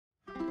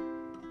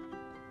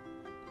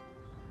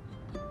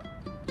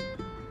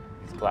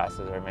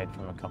glasses are made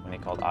from a company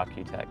called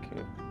Ocutech,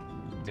 who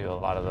do a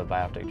lot of the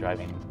Bioptic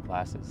driving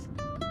glasses.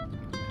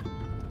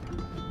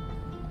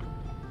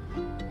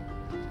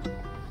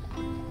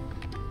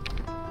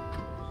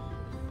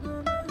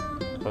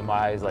 But my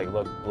eyes like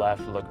look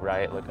left, look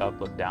right, look up,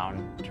 look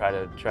down,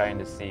 trying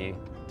to see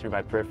through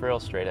my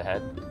peripheral straight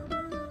ahead.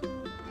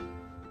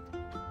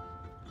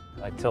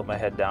 I tilt my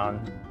head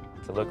down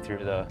to look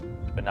through the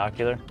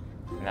binocular,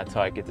 and that's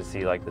how I get to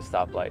see like the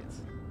stoplights.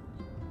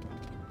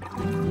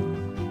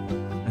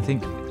 I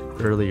think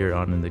earlier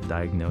on in the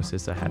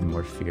diagnosis, I had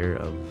more fear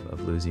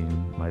of losing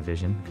my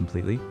vision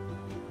completely.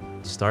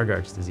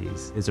 Stargardts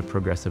disease is a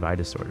progressive eye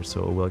disorder,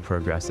 so it will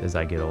progress as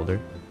I get older.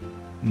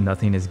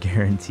 Nothing is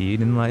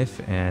guaranteed in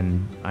life,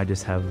 and I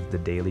just have the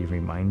daily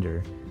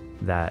reminder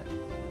that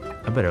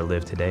I better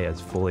live today as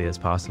fully as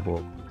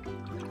possible.